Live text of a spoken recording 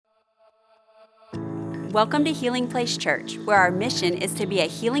Welcome to Healing Place Church, where our mission is to be a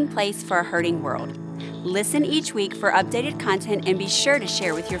healing place for a hurting world. Listen each week for updated content and be sure to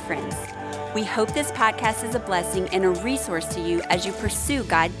share with your friends. We hope this podcast is a blessing and a resource to you as you pursue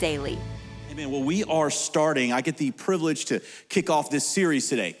God daily. Amen. Well, we are starting. I get the privilege to kick off this series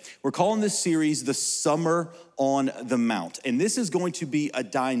today. We're calling this series The Summer on the Mount. And this is going to be a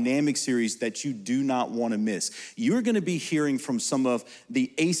dynamic series that you do not want to miss. You're going to be hearing from some of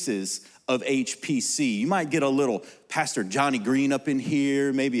the aces of HPC. You might get a little Pastor Johnny Green up in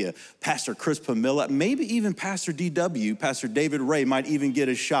here, maybe a Pastor Chris Pamela, maybe even Pastor DW, Pastor David Ray might even get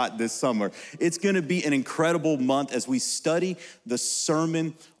a shot this summer. It's going to be an incredible month as we study the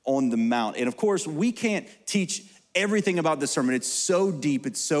Sermon on the Mount. And of course, we can't teach everything about the sermon. It's so deep,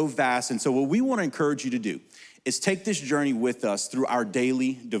 it's so vast. And so what we want to encourage you to do is take this journey with us through our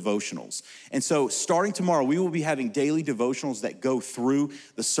daily devotionals. And so starting tomorrow, we will be having daily devotionals that go through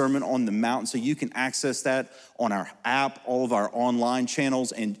the Sermon on the Mount. So you can access that on our app, all of our online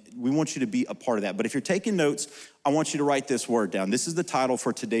channels, and we want you to be a part of that. But if you're taking notes, I want you to write this word down. This is the title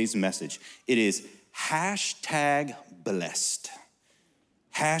for today's message. It is #blessed.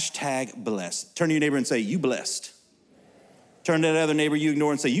 #blessed. Turn to your neighbor and say, you blessed. Turn to that other neighbor you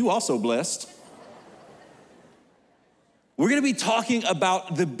ignore and say, you also blessed. We're gonna be talking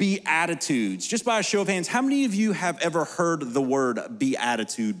about the beatitudes. Just by a show of hands, how many of you have ever heard the word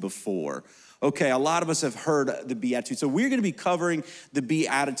beatitude before? Okay, a lot of us have heard the beatitudes. So we're gonna be covering the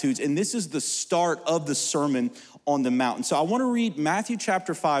beatitudes, and this is the start of the Sermon on the Mount. And so I wanna read Matthew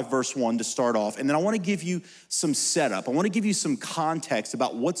chapter 5, verse 1 to start off, and then I wanna give you some setup. I wanna give you some context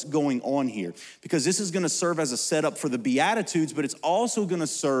about what's going on here, because this is gonna serve as a setup for the beatitudes, but it's also gonna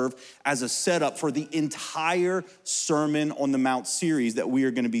serve as a setup for the entire Sermon on the Mount series that we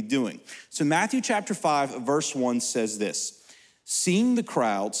are gonna be doing. So Matthew chapter 5, verse 1 says this: seeing the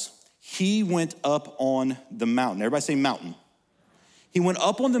crowds, he went up on the mountain. Everybody say mountain. He went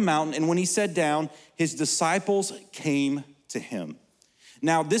up on the mountain, and when he sat down, his disciples came to him.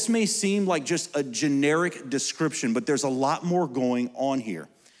 Now, this may seem like just a generic description, but there's a lot more going on here.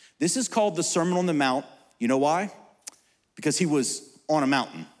 This is called the Sermon on the Mount. You know why? Because he was on a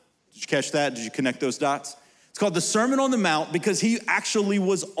mountain. Did you catch that? Did you connect those dots? It's called the Sermon on the Mount because he actually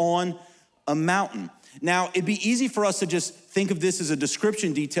was on a mountain. Now, it'd be easy for us to just think of this as a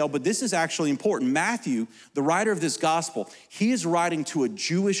description detail, but this is actually important. Matthew, the writer of this gospel, he is writing to a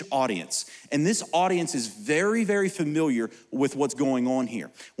Jewish audience, and this audience is very, very familiar with what's going on here.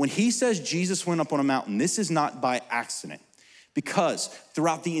 When he says Jesus went up on a mountain, this is not by accident, because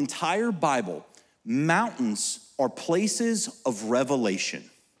throughout the entire Bible, mountains are places of revelation.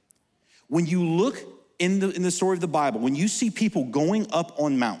 When you look in the story of the Bible, when you see people going up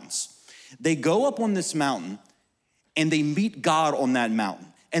on mountains, they go up on this mountain and they meet God on that mountain.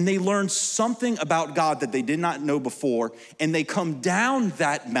 And they learn something about God that they did not know before. And they come down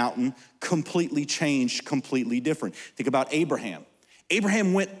that mountain completely changed, completely different. Think about Abraham.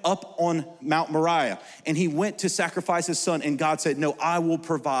 Abraham went up on Mount Moriah and he went to sacrifice his son. And God said, no, I will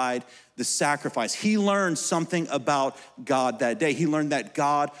provide the sacrifice. He learned something about God that day. He learned that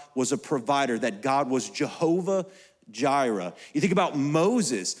God was a provider, that God was Jehovah Jireh. You think about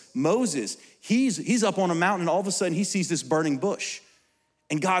Moses. He's up on a mountain and all of a sudden he sees this burning bush.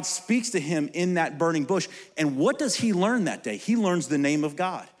 And God speaks to him in that burning bush. And what does he learn that day? He learns the name of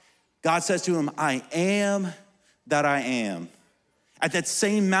God. God says to him, I am that I am. At that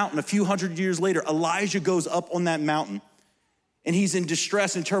same mountain, a few hundred years later, Elijah goes up on that mountain and he's in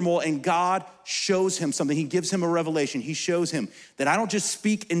distress and turmoil, and God shows him something. He gives him a revelation. He shows him that I don't just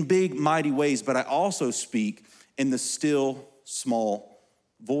speak in big, mighty ways, but I also speak in the still, small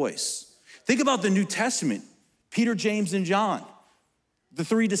voice. Think about the New Testament. Peter, James, and John, the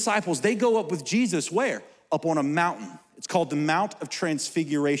three disciples, they go up with Jesus where? Up on a mountain. It's called the Mount of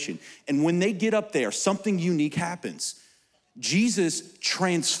Transfiguration. And when they get up there, something unique happens. Jesus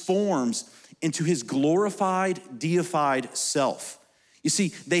transforms into his glorified, deified self. You see,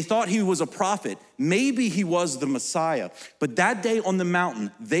 they thought he was a prophet. Maybe he was the Messiah. But that day on the mountain,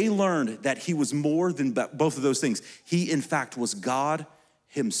 they learned that he was more than both of those things. He, in fact, was God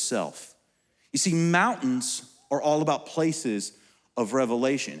himself. You see, mountains are all about places of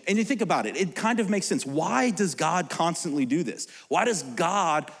revelation. And you think about it, it kind of makes sense. Why does God constantly do this? Why does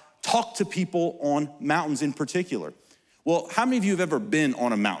God talk to people on mountains in particular? Well, how many of you have ever been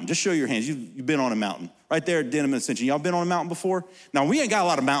on a mountain? Just show your hands. You've been on a mountain. Right there at Denham Ascension. Y'all been on a mountain before? Now, we ain't got a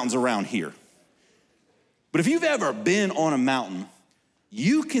lot of mountains around here. But if you've ever been on a mountain,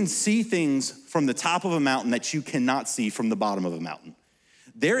 you can see things from the top of a mountain that you cannot see from the bottom of a mountain.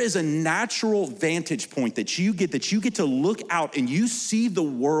 There is a natural vantage point that you get to look out and you see the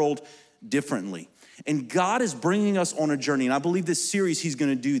world differently. And God is bringing us on a journey. And I believe this series, he's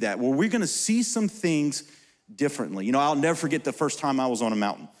gonna do that, where we're gonna see some things differently. You know, I'll never forget the first time I was on a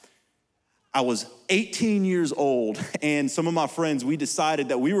mountain. I was 18 years old, and some of my friends, we decided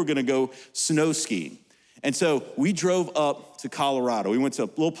that we were gonna go snow skiing. And so we drove up to Colorado. We went to a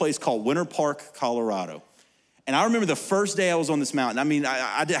little place called Winter Park, Colorado. And I remember the first day I was on this mountain. I mean,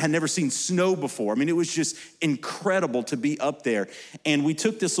 I had never seen snow before. I mean, it was just incredible to be up there. And we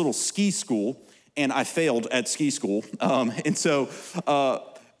took this little ski school, and I failed at ski school. And so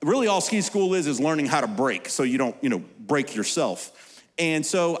really all ski school is learning how to brake so you don't, break yourself. And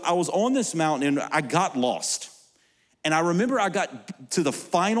so I was on this mountain, and I got lost. And I remember I got to the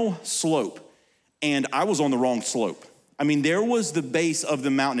final slope, and I was on the wrong slope. I mean, there was the base of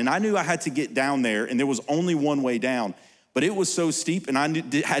the mountain, and I knew I had to get down there, and there was only one way down, but it was so steep, and I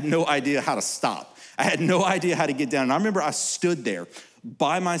had no idea how to stop. I had no idea how to get down, and I remember I stood there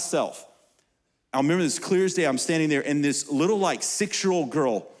by myself. I remember this clear as day, I'm standing there, and this little 6-year-old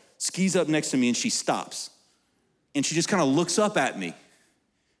girl skis up next to me, and she stops, and she just kind of looks up at me,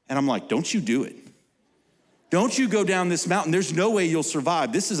 and I'm like, don't you do it. Don't you go down this mountain. There's no way you'll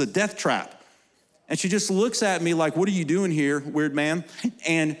survive. This is a death trap. And she just looks at me like, what are you doing here, weird man?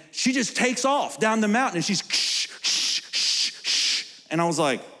 And she just takes off down the mountain, and she's shh, shh, shh, shh. And I was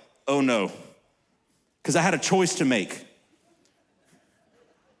like, oh no, because I had a choice to make.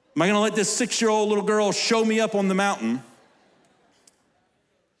 Am I gonna let this 6-year-old little girl show me up on the mountain?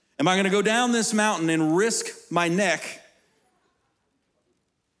 Am I gonna go down this mountain and risk my neck?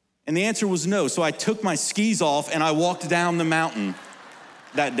 And the answer was no. So I took my skis off and I walked down the mountain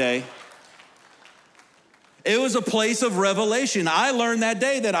that day. It was a place of revelation. I learned that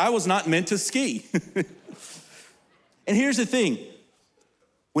day that I was not meant to ski. And here's the thing.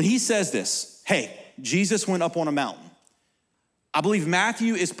 When he says this, hey, Jesus went up on a mountain, I believe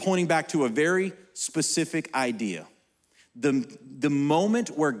Matthew is pointing back to a very specific idea. The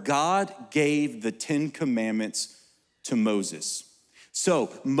moment where God gave the 10 commandments to Moses. So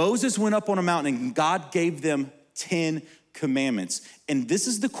Moses went up on a mountain and God gave them 10 commandments. And this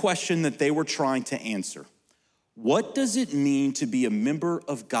is the question that they were trying to answer. What does it mean to be a member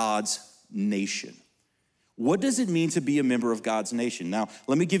of God's nation? What does it mean to be a member of God's nation? Now,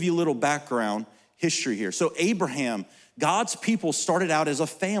 let me give you a little background history here. So Abraham, God's people started out as a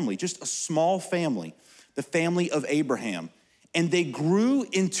family, just a small family, the family of Abraham. And they grew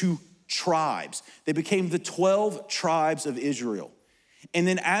into tribes. They became the 12 tribes of Israel. And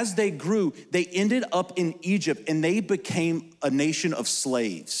then as they grew, they ended up in Egypt, and they became a nation of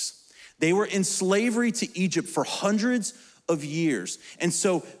slaves. They were in slavery to Egypt for hundreds of years. And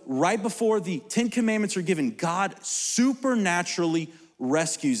so right before the 10 commandments are given, God supernaturally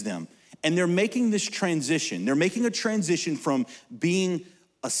rescues them. And they're making this transition. They're making a transition from being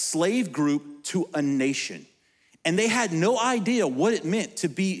a slave group to a nation. And they had no idea what it meant to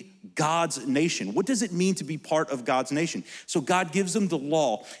be God's nation. What does it mean to be part of God's nation? So God gives them the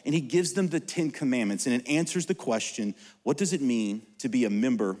law, and he gives them the 10 commandments, and it answers the question, what does it mean to be a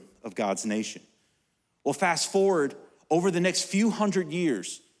member of God's nation? Well, fast forward over the next few hundred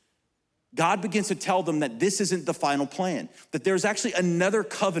years, God begins to tell them that this isn't the final plan, that there's actually another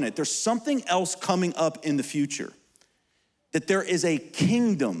covenant. There's something else coming up in the future, that there is a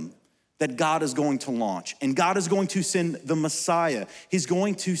kingdom that God is going to launch, and God is going to send the Messiah. He's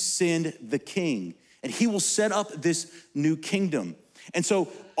going to send the king, and he will set up this new kingdom. And so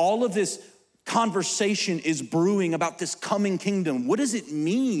all of this conversation is brewing about this coming kingdom. What does it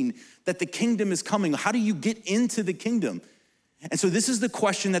mean that the kingdom is coming? How do you get into the kingdom? And so this is the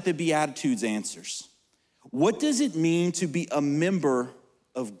question that the Beatitudes answers. What does it mean to be a member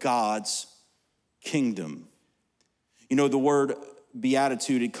of God's kingdom? You know, the word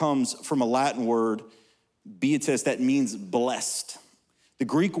beatitude, it comes from a Latin word, beatus, that means blessed. The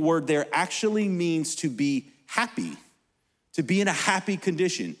Greek word there actually means to be happy, to be in a happy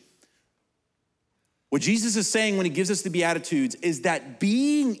condition. What Jesus is saying when he gives us the Beatitudes is that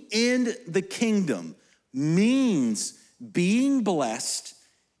being in the kingdom means being blessed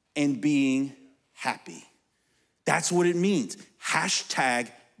and being happy. That's what it means. Hashtag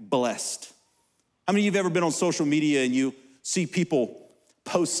blessed. How many of you have ever been on social media and you see people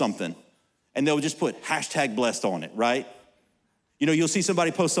post something and they'll just put hashtag blessed on it, right? You know, you'll see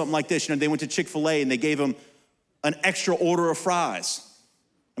somebody post something like this. You know, they went to Chick-fil-A and they gave them an extra order of fries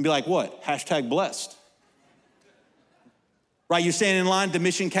and be like, what? Hashtag blessed. Right, you're standing in line at the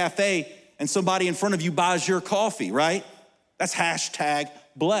Mission Cafe and somebody in front of you buys your coffee, right? That's hashtag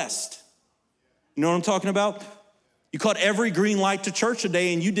blessed. You know what I'm talking about? You caught every green light to church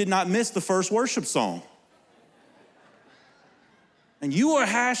today and you did not miss the first worship song. And you are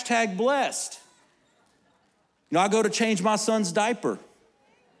hashtag blessed. You know, I go to change my son's diaper,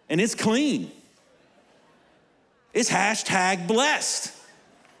 and it's clean. It's hashtag blessed.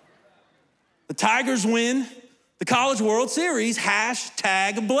 The Tigers win the College World Series,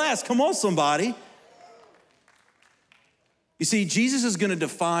 hashtag blessed. Come on, somebody. You see, Jesus is gonna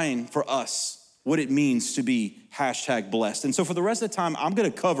define for us what it means to be hashtag blessed. And so for the rest of the time, I'm gonna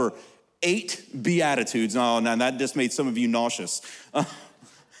cover 8 beatitudes. Oh, now that just made some of you nauseous.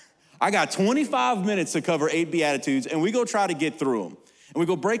 I got 25 minutes to cover 8 beatitudes, and we go try to get through them. And we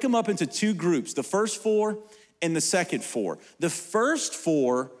go break them up into 2 groups, the first 4 and the second 4. The first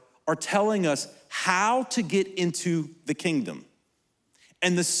 4 are telling us how to get into the kingdom.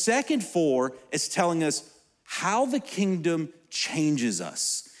 And the second 4 is telling us how the kingdom changes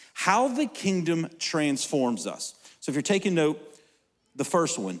us, how the kingdom transforms us. So if you're taking note, the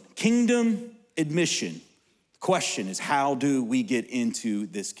first one, kingdom admission. The question is, how do we get into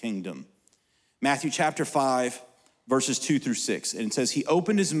this kingdom? Matthew chapter 5, verses 2 through 6. And it says, he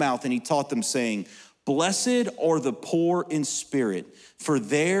opened his mouth and he taught them, saying, blessed are the poor in spirit, for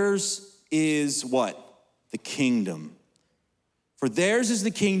theirs is what? The kingdom. For theirs is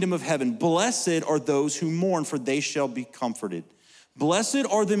the kingdom of heaven. Blessed are those who mourn, for they shall be comforted. Blessed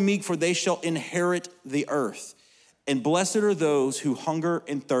are the meek, for they shall inherit the earth. And blessed are those who hunger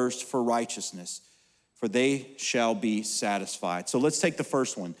and thirst for righteousness, for they shall be satisfied. So let's take the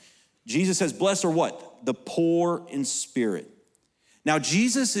first one. Jesus says, blessed are what? The poor in spirit. Now,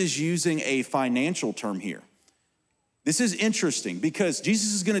 Jesus is using a financial term here. This is interesting because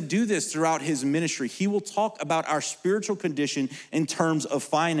Jesus is gonna do this throughout his ministry. He will talk about our spiritual condition in terms of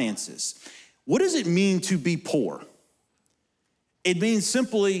finances. What does it mean to be poor? It means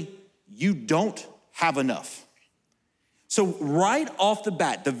simply you don't have enough. So right off the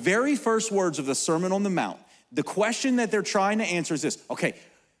bat, the very first words of the Sermon on the Mount, the question that they're trying to answer is this: okay,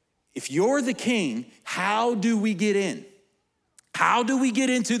 if you're the king, how do we get in? How do we get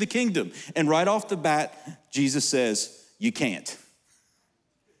into the kingdom? And right off the bat, Jesus says, you can't.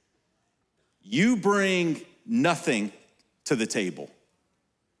 You bring nothing to the table.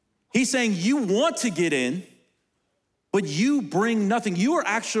 He's saying you want to get in, but you bring nothing. You are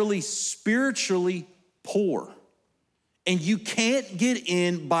actually spiritually poor, and you can't get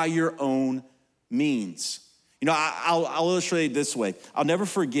in by your own means. You know, I'll illustrate it this way. I'll never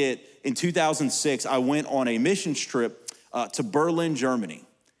forget, in 2006, I went on a missions trip to Berlin, Germany.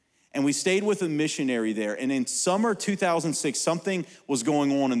 And we stayed with a missionary there. And in summer 2006, something was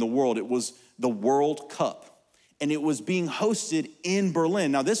going on in the world. It was the World Cup. And it was being hosted in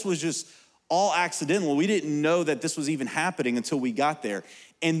Berlin. Now, this was just all accidental. We didn't know that this was even happening until we got there.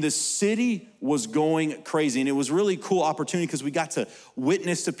 And the city was going crazy. And it was a really cool opportunity because we got to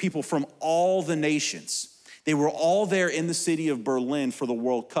witness to people from all the nations. They were all there in the city of Berlin for the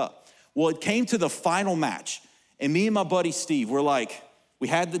World Cup. Well, it came to the final match. And me and my buddy Steve, we're like, we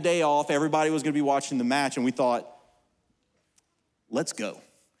had the day off. Everybody was gonna be watching the match. And we thought, let's go.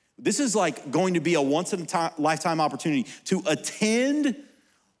 This is like going to be a once in a lifetime opportunity to attend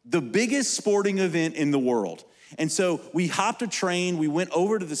the biggest sporting event in the world. And so we hopped a train, we went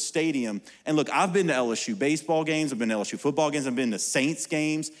over to the stadium. And look, I've been to LSU baseball games, I've been to LSU football games, I've been to Saints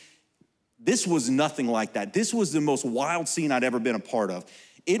games. This was nothing like that. This was the most wild scene I'd ever been a part of.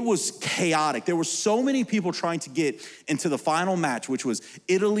 It was chaotic. There were so many people trying to get into the final match, which was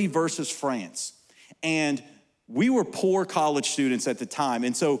Italy versus France. And we were poor college students at the time.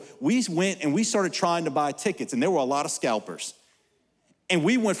 And so we went and we started trying to buy tickets, and there were a lot of scalpers. And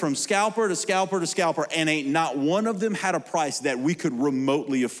we went from scalper to scalper to scalper, and ain't not one of them had a price that we could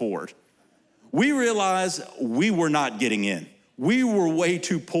remotely afford. We realized we were not getting in. We were way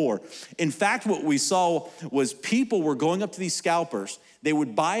too poor. In fact, what we saw was people were going up to these scalpers. They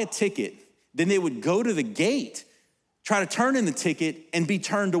would buy a ticket, then they would go to the gate, try to turn in the ticket, and be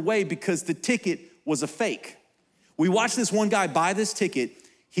turned away because the ticket was a fake. We watched this one guy buy this ticket.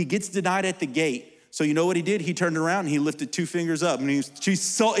 He gets denied at the gate. So you know what he did? He turned around and he lifted 2 fingers up, and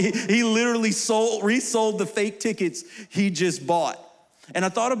he literally resold the fake tickets he just bought. And I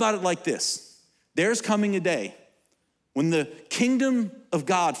thought about it like this: there's coming a day when the kingdom of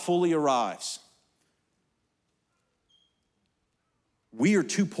God fully arrives. We are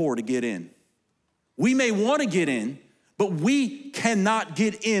too poor to get in. We may want to get in, but we cannot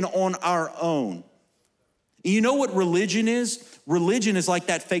get in on our own. And you know what religion is? Religion is like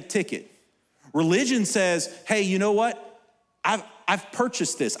that fake ticket. Religion says, hey, you know what? I've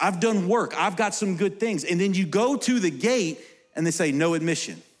purchased this. I've done work. I've got some good things. And then you go to the gate and they say no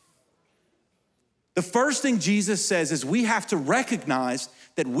admission. The first thing Jesus says is we have to recognize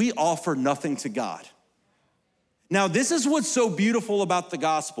that we offer nothing to God. Now, this is what's so beautiful about the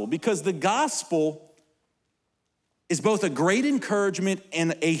gospel, because the gospel is both a great encouragement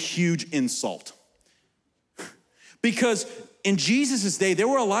and a huge insult. Because in Jesus' day, there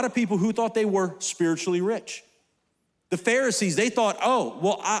were a lot of people who thought they were spiritually rich. The Pharisees, they thought, oh,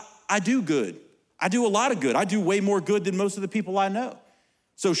 well, I do good. I do a lot of good. I do way more good than most of the people I know.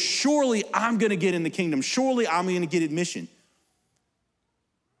 So surely I'm gonna get in the kingdom. Surely I'm gonna get admission.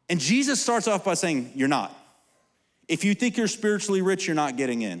 And Jesus starts off by saying, you're not. If you think you're spiritually rich, you're not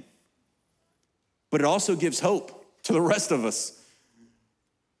getting in. But it also gives hope to the rest of us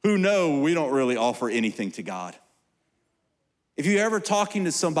who know we don't really offer anything to God. If you're ever talking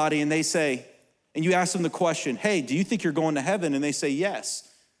to somebody and they say, and you ask them the question, hey, do you think you're going to heaven? And they say yes.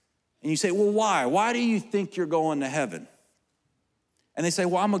 And you say, well, why? Why do you think you're going to heaven? And they say,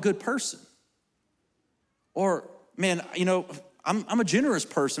 well, I'm a good person. Or, man, I'm a generous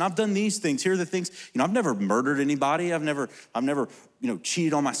person. I've done these things. Here are the things. I've never murdered anybody. I've never,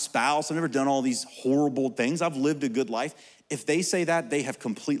 cheated on my spouse. I've never done all these horrible things. I've lived a good life. If they say that, they have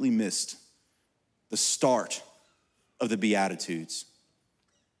completely missed the start of the Beatitudes.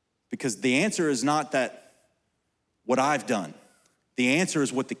 Because the answer is not that what I've done. The answer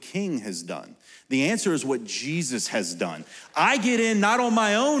is what the King has done. The answer is what Jesus has done. I get in not on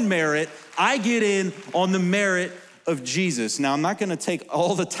my own merit. I get in on the merit of Jesus. Now, I'm not gonna take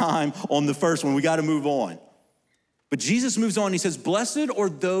all the time on the first one. We gotta move on. But Jesus moves on. He says, blessed are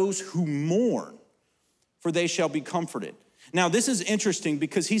those who mourn, for they shall be comforted. Now, this is interesting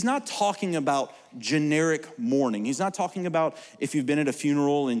because he's not talking about generic mourning. He's not talking about if you've been at a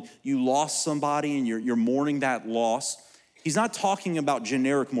funeral and you lost somebody and you're mourning that loss. He's not talking about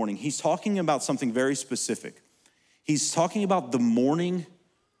generic mourning. He's talking about something very specific. He's talking about the mourning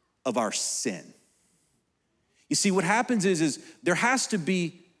of our sin. You see, what happens is there has to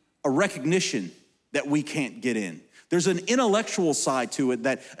be a recognition that we can't get in. There's an intellectual side to it,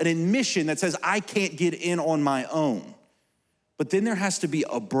 that an admission that says, I can't get in on my own. But then there has to be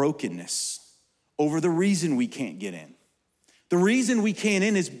a brokenness over the reason we can't get in. The reason we can't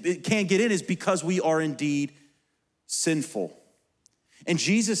get in is because we are indeed sinful. And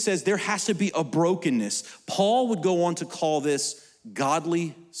Jesus says there has to be a brokenness. Paul would go on to call this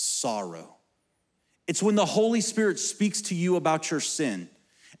godly sorrow. It's when the Holy Spirit speaks to you about your sin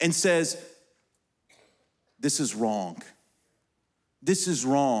and says, this is wrong. This is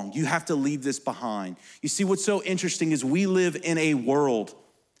wrong. You have to leave this behind. You see, what's so interesting is we live in a world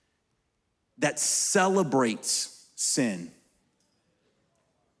that celebrates sin.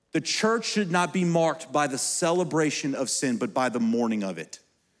 The church should not be marked by the celebration of sin, but by the mourning of it.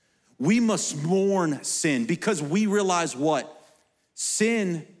 We must mourn sin because we realize what?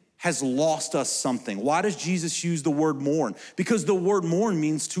 Sin has lost us something. Why does Jesus use the word mourn? Because the word mourn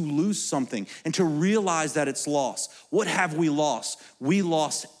means to lose something and to realize that it's lost. What have we lost? We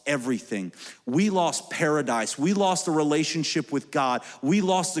lost everything. We lost paradise. We lost a relationship with God. We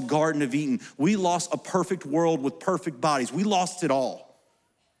lost the Garden of Eden. We lost a perfect world with perfect bodies. We lost it all.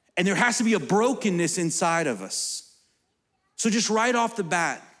 And there has to be a brokenness inside of us. So just right off the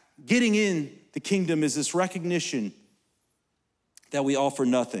bat, getting in the kingdom is this recognition that we offer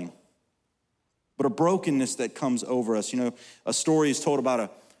nothing, but a brokenness that comes over us. A story is told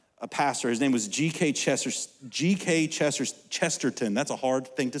about a pastor. His name was G.K. Chesterton. That's a hard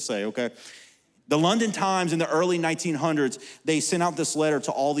thing to say, okay? The London Times in the early 1900s, they sent out this letter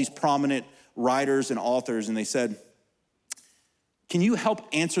to all these prominent writers and authors, and they said, can you help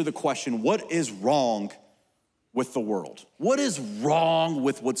answer the question, what is wrong with the world? What is wrong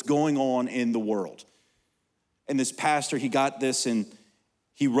with what's going on in the world? And this pastor, he got this and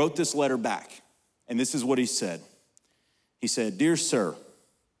he wrote this letter back. And this is what he said. He said, dear sir,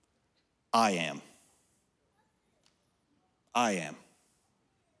 I am.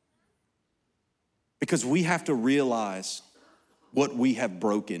 Because we have to realize what we have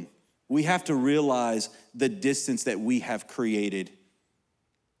broken. We have to realize the distance that we have created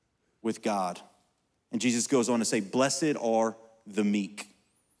with God. And Jesus goes on to say, blessed are the meek.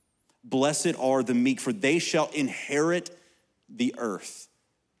 Blessed are the meek, for they shall inherit the earth.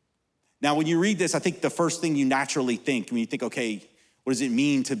 Now, when you read this, I think the first thing you naturally think, when you think, okay, what does it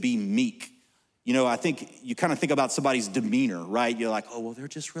mean to be meek? I think you kind of think about somebody's demeanor, right? You're like, oh, well, they're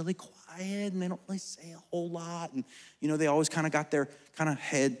just really quiet and they don't really say a whole lot. And, they always kind of got their kind of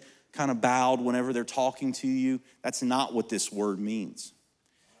head kind of bowed whenever they're talking to you. That's not what this word means.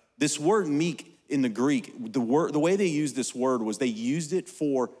 This word meek in the Greek, the way they used this word was they used it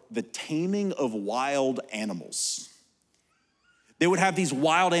for the taming of wild animals. They would have these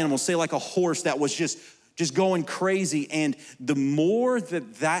wild animals, say like a horse that was just going crazy, and the more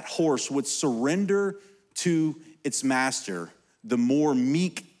that horse would surrender to its master, the more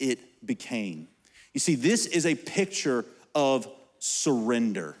meek it became. You see, this is a picture of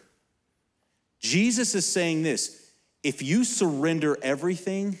surrender. Jesus is saying this: if you surrender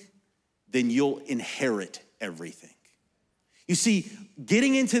everything, then you'll inherit everything. You see,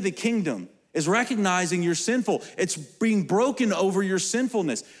 getting into the kingdom is recognizing you're sinful. It's being broken over your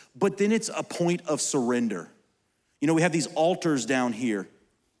sinfulness, but then it's a point of surrender. You know, we have these altars down here,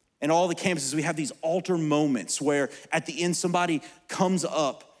 and all the campuses, we have these altar moments where at the end somebody comes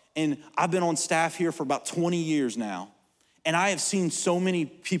up, and I've been on staff here for about 20 years now, and I have seen so many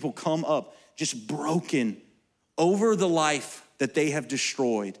people come up just broken over the life that they have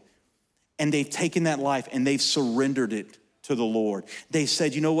destroyed, and they've taken that life and they've surrendered it to the Lord. They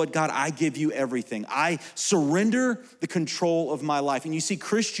said, you know what, God, I give you everything. I surrender the control of my life. And you see,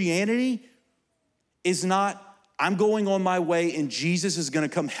 Christianity is not, I'm going on my way and Jesus is gonna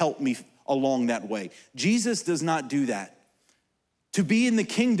come help me along that way. Jesus does not do that. To be in the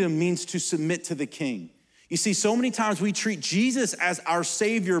kingdom means to submit to the King. You see, so many times we treat Jesus as our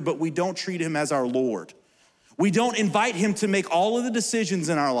Savior, but we don't treat him as our Lord. We don't invite him to make all of the decisions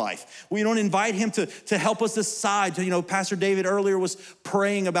in our life. We don't invite him to help us decide. You know, Pastor David earlier was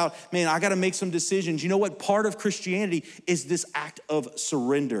praying about, man, I gotta make some decisions. You know what? Part of Christianity is this act of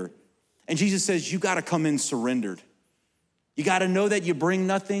surrender. And Jesus says, you gotta come in surrendered. You gotta know that you bring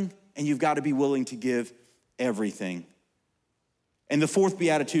nothing, and you've gotta be willing to give everything. And the fourth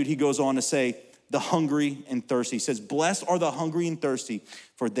beatitude, he goes on to say, the hungry and thirsty. He says, blessed are the hungry and thirsty,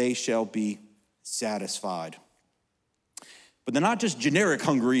 for they shall be satisfied. But they're not just generic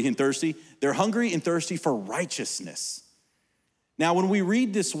hungry and thirsty, they're hungry and thirsty for righteousness. Now, when we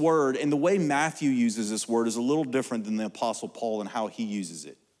read this word, and the way Matthew uses this word is a little different than the Apostle Paul and how he uses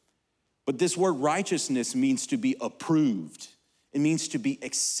it. But this word righteousness means to be approved. It means to be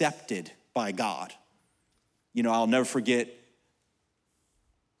accepted by God. You know, I'll never forget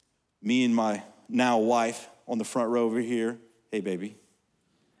me and my now wife on the front row over here. Hey, baby.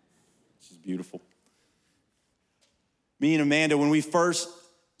 She's beautiful. Me and Amanda, when we first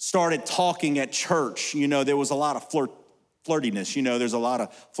started talking at church, you know, there was a lot of flirtiness, you know, there's a lot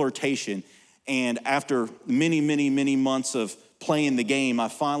of flirtation. And after many, many, many months of playing the game, I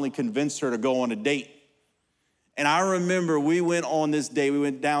finally convinced her to go on a date. And I remember we went on this day, we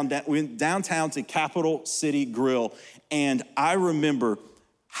went downtown to Capital City Grill. And I remember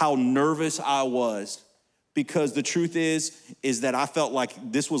how nervous I was, because the truth is that I felt like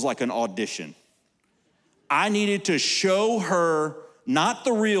this was like an audition. I needed to show her not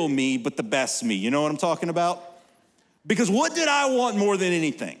the real me, but the best me. You know what I'm talking about? Because what did I want more than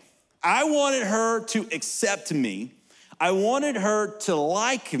anything? I wanted her to accept me. I wanted her to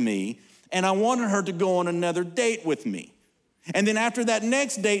like me, and I wanted her to go on another date with me. And then after that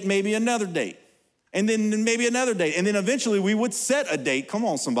next date, maybe another date. And then maybe another date. And then eventually we would set a date. Come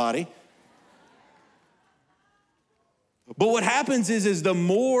on, somebody. But what happens is the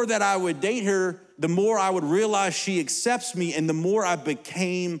more that I would date her, the more I would realize she accepts me, and the more I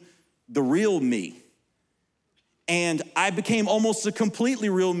became the real me. And I became almost a completely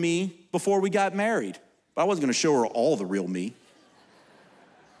real me before we got married. But I wasn't gonna show her all the real me.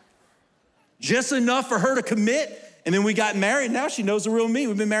 Just enough for her to commit, and then we got married. Now she knows the real me.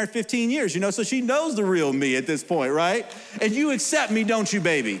 We've been married 15 years, you know, so she knows the real me at this point, right? And you accept me, don't you,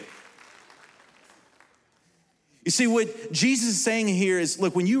 baby? You see, what Jesus is saying here is,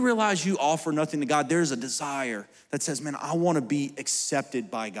 look, when you realize you offer nothing to God, there's a desire that says, man, I wanna be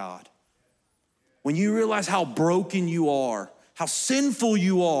accepted by God. When you realize how broken you are, how sinful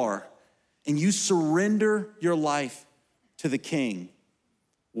you are, and you surrender your life to the King,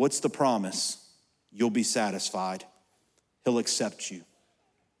 what's the promise? You'll be satisfied. He'll accept you.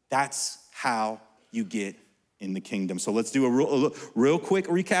 That's how you get in the kingdom. So let's do a real quick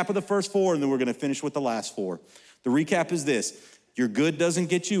recap of the first four, and then we're gonna finish with the last four. The recap is this: your good doesn't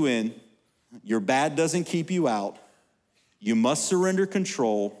get you in, your bad doesn't keep you out, you must surrender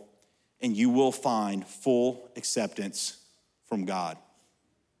control, and you will find full acceptance from God.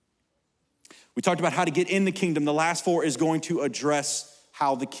 We talked about how to get in the kingdom. The last four is going to address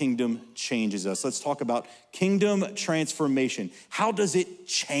how the kingdom changes us. Let's talk about kingdom transformation. How does it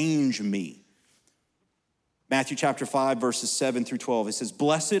change me? Matthew chapter 5, verses 7 through 12, it says,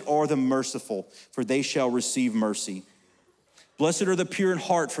 blessed are the merciful, for they shall receive mercy. Blessed are the pure in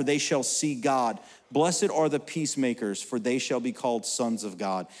heart, for they shall see God. Blessed are the peacemakers, for they shall be called sons of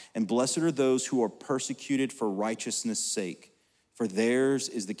God. And blessed are those who are persecuted for righteousness' sake, for theirs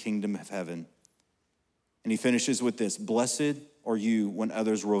is the kingdom of heaven. And he finishes with this: blessed are you when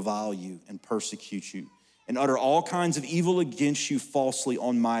others revile you and persecute you and utter all kinds of evil against you falsely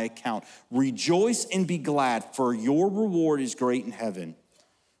on my account. Rejoice and be glad, for your reward is great in heaven.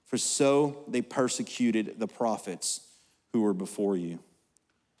 for so they persecuted the prophets who were before you.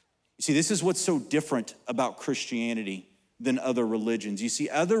 You see, this is what's so different about Christianity than other religions. You see,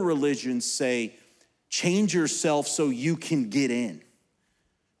 other religions say, change yourself so you can get in.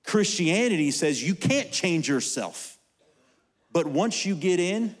 Christianity says you can't change yourself, but once you get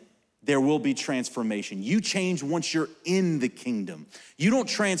in, there will be transformation. You change once you're in the kingdom. You don't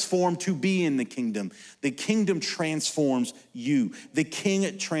transform to be in the kingdom. The kingdom transforms you. The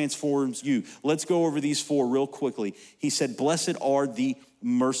king transforms you. Let's go over these four real quickly. He said, blessed are the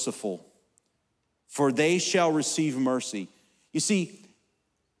merciful, for they shall receive mercy. You see,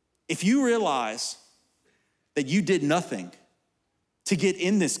 if you realize that you did nothing to get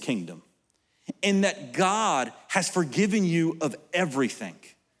in this kingdom and that God has forgiven you of everything,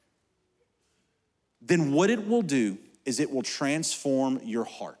 then what it will do is it will transform your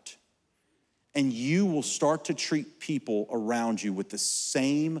heart. And you will start to treat people around you with the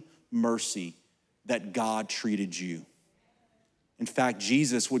same mercy that God treated you. In fact,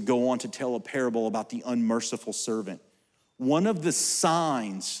 Jesus would go on to tell a parable about the unmerciful servant. One of the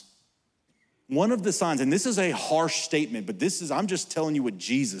signs, and this is a harsh statement, but I'm just telling you what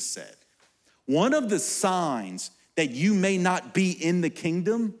Jesus said. One of the signs that you may not be in the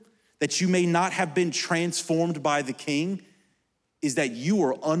kingdom, that you may not have been transformed by the king, is that you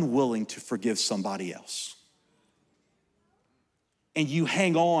are unwilling to forgive somebody else. And you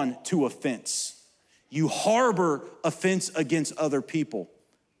hang on to offense. You harbor offense against other people.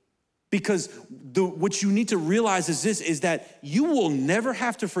 Because what you need to realize is this, is that you will never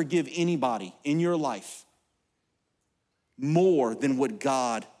have to forgive anybody in your life more than what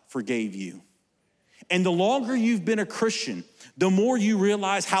God forgave you. And the longer you've been a Christian, the more you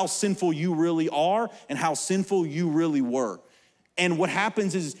realize how sinful you really are and how sinful you really were. And what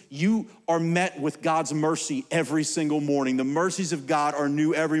happens is you are met with God's mercy every single morning. The mercies of God are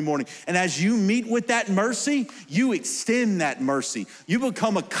new every morning. And as you meet with that mercy, you extend that mercy. You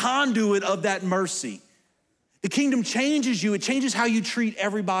become a conduit of that mercy. The kingdom changes you. It changes how you treat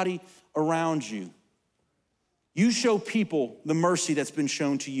everybody around you. You show people the mercy that's been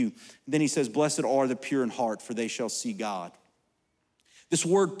shown to you. And then he says, blessed are the pure in heart, for they shall see God. This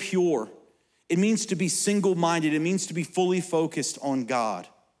word pure, it means to be single-minded. It means to be fully focused on God.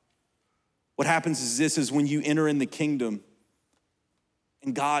 What happens is this, is when you enter in the kingdom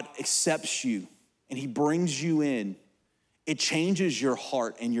and God accepts you and he brings you in, it changes your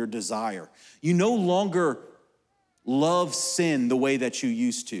heart and your desire. You no longer love sin the way that you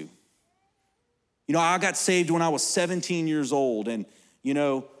used to. You know, I got saved when I was 17 years old, and, you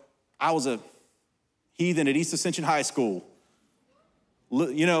know, I was a heathen at East Ascension High School.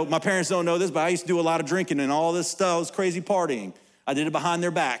 You know, my parents don't know this, but I used to do a lot of drinking and all this stuff. I was crazy partying. I did it behind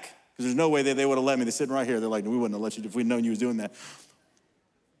their back, because there's no way that they would have let me. They're sitting right here. They're like, we wouldn't have let you if we'd known you was doing that.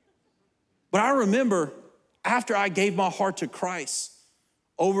 But I remember after I gave my heart to Christ,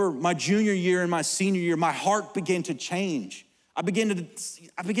 over my junior year and my senior year, my heart began to change. I began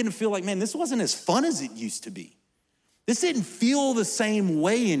to feel like, man, this wasn't as fun as it used to be. This didn't feel the same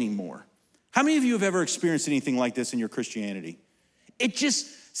way anymore. How many of you have ever experienced anything like this in your Christianity?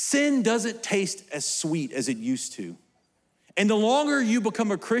 Sin doesn't taste as sweet as it used to. And the longer you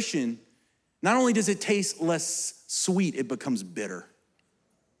become a Christian, not only does it taste less sweet, it becomes bitter.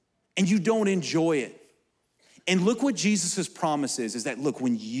 And you don't enjoy it. And look what Jesus' promise is that, look,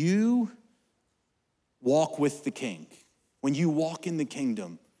 when you walk with the King, when you walk in the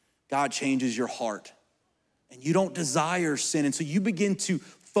kingdom, God changes your heart and you don't desire sin. And so you begin to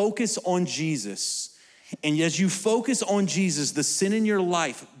focus on Jesus. And as you focus on Jesus, the sin in your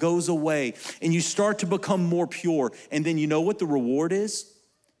life goes away and you start to become more pure. And then you know what the reward is?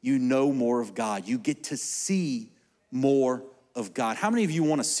 You know more of God. You get to see more of God. How many of you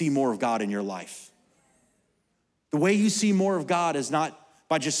want to see more of God in your life? The way you see more of God is not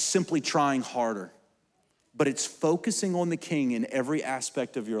by just simply trying harder, but it's focusing on the King in every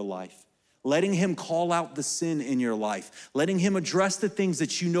aspect of your life, letting him call out the sin in your life, letting him address the things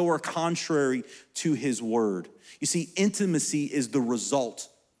that you know are contrary to his word. You see, intimacy is the result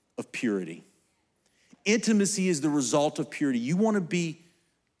of purity. Intimacy is the result of purity. You want to be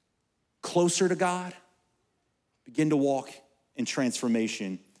closer to God? Begin to walk in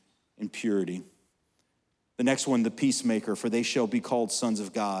transformation and purity. The next one, the peacemaker, for they shall be called sons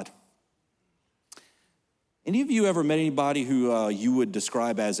of God. Any of you ever met anybody who you would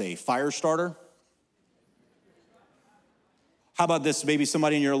describe as a fire starter? How about this, maybe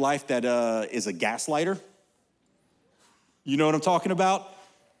somebody in your life that is a gaslighter? You know what I'm talking about?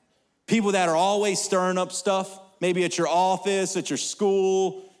 People that are always stirring up stuff, maybe at your office, at your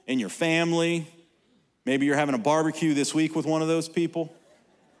school, in your family. Maybe you're having a barbecue this week with one of those people.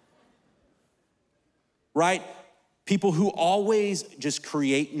 right? People who always just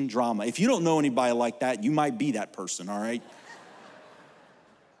creating drama. If you don't know anybody like that, you might be that person, all right?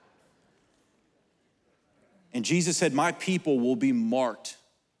 And Jesus said, my people will be marked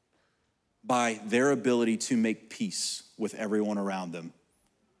by their ability to make peace with everyone around them.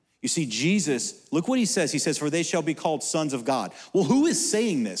 You see, Jesus, look what he says. He says, for they shall be called sons of God. Well, who is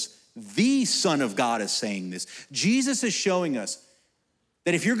saying this? The Son of God is saying this. Jesus is showing us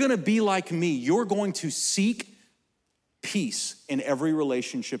that if you're gonna be like me, you're going to seek peace in every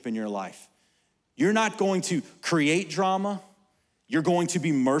relationship in your life. You're not going to create drama. You're going to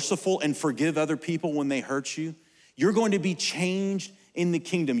be merciful and forgive other people when they hurt you. You're going to be changed in the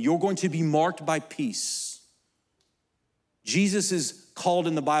kingdom. You're going to be marked by peace. Jesus is called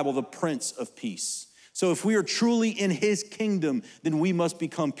in the Bible the Prince of Peace. So if we are truly in his kingdom, then we must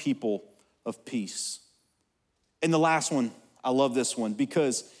become people of peace. And the last one, I love this one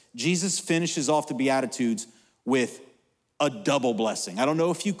because Jesus finishes off the Beatitudes with a double blessing. I don't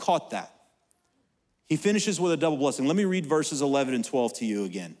know if you caught that. He finishes with a double blessing. Let me read verses 11 and 12 to you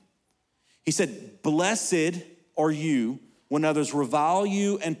again. He said, blessed are you when others revile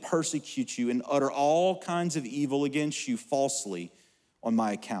you and persecute you and utter all kinds of evil against you falsely on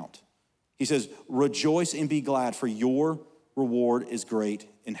my account. He says, rejoice and be glad, for your reward is great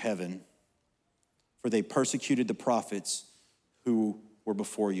in heaven. For they persecuted the prophets who were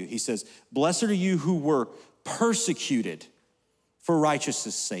before you. He says, blessed are you who were persecuted for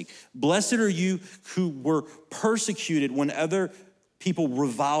righteousness' sake. Blessed are you who were persecuted when other people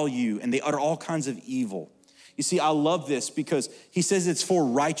revile you and they utter all kinds of evil. You see, I love this because he says it's for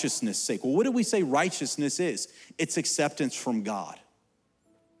righteousness' sake. Well, what do we say righteousness is? It's acceptance from God.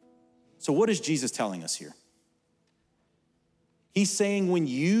 So what is Jesus telling us here? He's saying when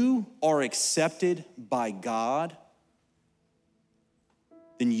you are accepted by God,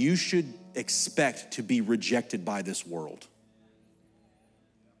 then you should expect to be rejected by this world.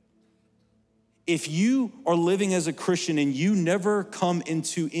 If you are living as a Christian and you never come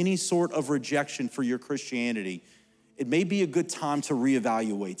into any sort of rejection for your Christianity, it may be a good time to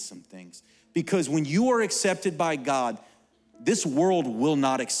reevaluate some things. Because when you are accepted by God, this world will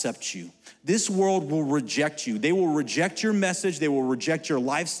not accept you. This world will reject you. They will reject your message. They will reject your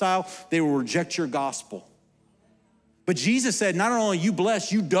lifestyle. They will reject your gospel. But Jesus said, not only are you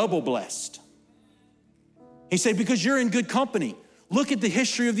blessed, you double blessed. He said, because you're in good company. Look at the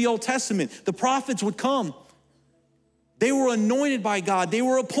history of the Old Testament. The prophets would come. They were anointed by God. They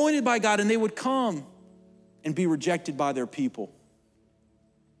were appointed by God, and they would come and be rejected by their people.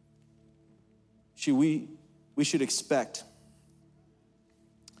 We should expect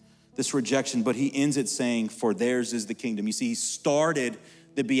this rejection, but he ends it saying, for theirs is the kingdom. You see, he started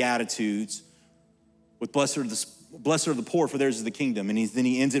the Beatitudes with blessed are the poor, for theirs is the kingdom. And then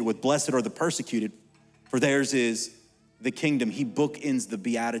he ends it with blessed are the persecuted, for theirs is the kingdom. He bookends the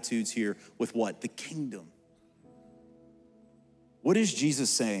Beatitudes here with what? The kingdom. What is Jesus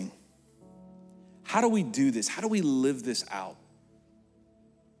saying? How do we do this? How do we live this out?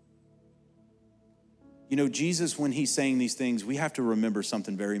 You know, Jesus, when he's saying these things, we have to remember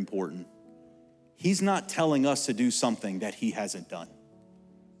something very important. He's not telling us to do something that he hasn't done.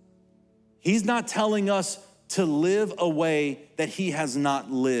 He's not telling us to live a way that he has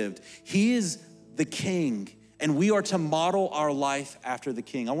not lived. He is the king, and we are to model our life after the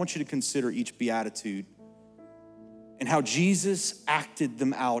king. I want you to consider each beatitude and how Jesus acted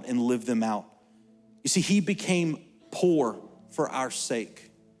them out and lived them out. You see, he became poor for our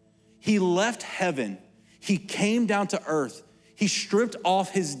sake. He left heaven. He came down to earth. He stripped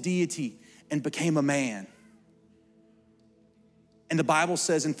off his deity and became a man. And the Bible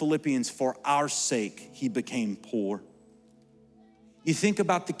says in Philippians, for our sake, he became poor. You think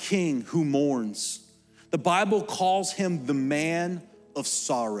about the king who mourns. The Bible calls him the man of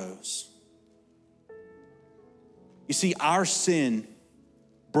sorrows. You see, our sin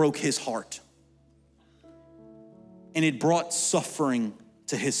broke his heart, and it brought suffering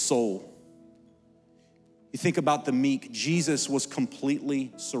to his soul. You think about the meek. Jesus was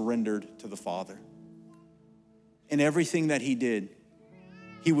completely surrendered to the Father. In everything that he did,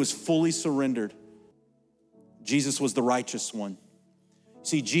 he was fully surrendered. Jesus was the righteous one.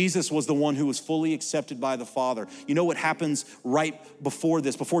 See, Jesus was the one who was fully accepted by the Father. You know what happens right before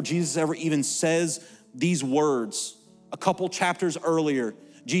this? Before Jesus ever even says these words, a couple chapters earlier,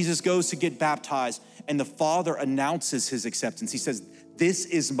 Jesus goes to get baptized, and the Father announces his acceptance. He says, this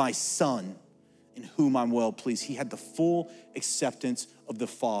is my Son, in whom I'm well pleased. He had the full acceptance of the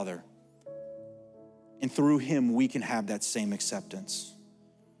Father. And through him, we can have that same acceptance.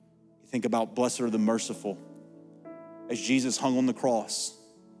 You think about blessed are the merciful. As Jesus hung on the cross,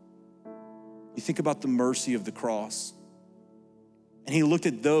 You think about the mercy of the cross. And he looked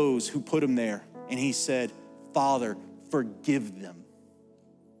at those who put him there and he said, Father, forgive them.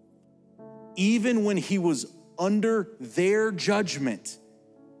 Even when he was under their judgment,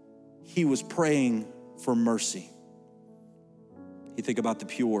 he was praying for mercy. You think about the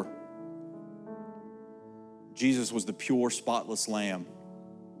pure. Jesus was the pure, spotless lamb.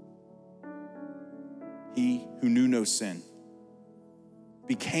 He who knew no sin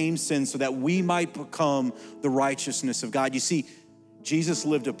became sin so that we might become the righteousness of God. You see, Jesus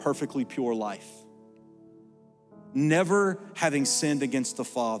lived a perfectly pure life, never having sinned against the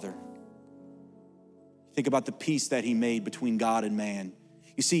Father. Think about the peace that he made between God and man.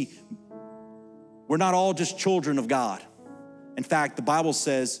 You see, we're not all just children of God. In fact, the Bible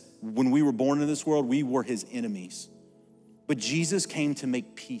says when we were born in this world, we were his enemies. But Jesus came to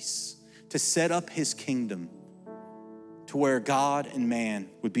make peace, to set up his kingdom to where God and man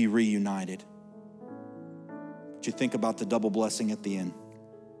would be reunited. But you think about the double blessing at the end.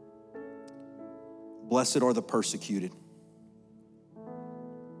 Blessed are the persecuted.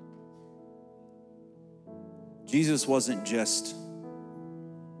 Jesus wasn't just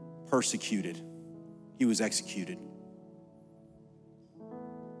persecuted, he was executed.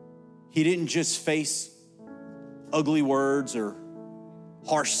 He didn't just face ugly words or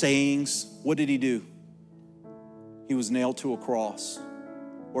harsh sayings. What did he do? He was nailed to a cross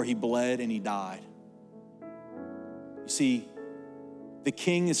where he bled and he died. You see, the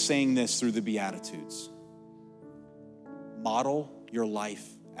King is saying this through the Beatitudes. Model your life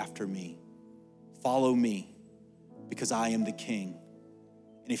after me. Follow me because I am the King.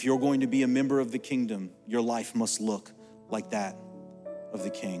 And if you're going to be a member of the kingdom, your life must look like that of the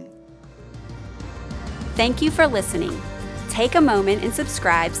King. Thank you for listening. Take a moment and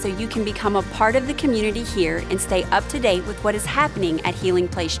subscribe so you can become a part of the community here and stay up to date with what is happening at Healing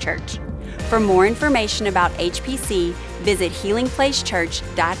Place Church. For more information about HPC, visit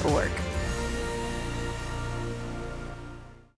healingplacechurch.org.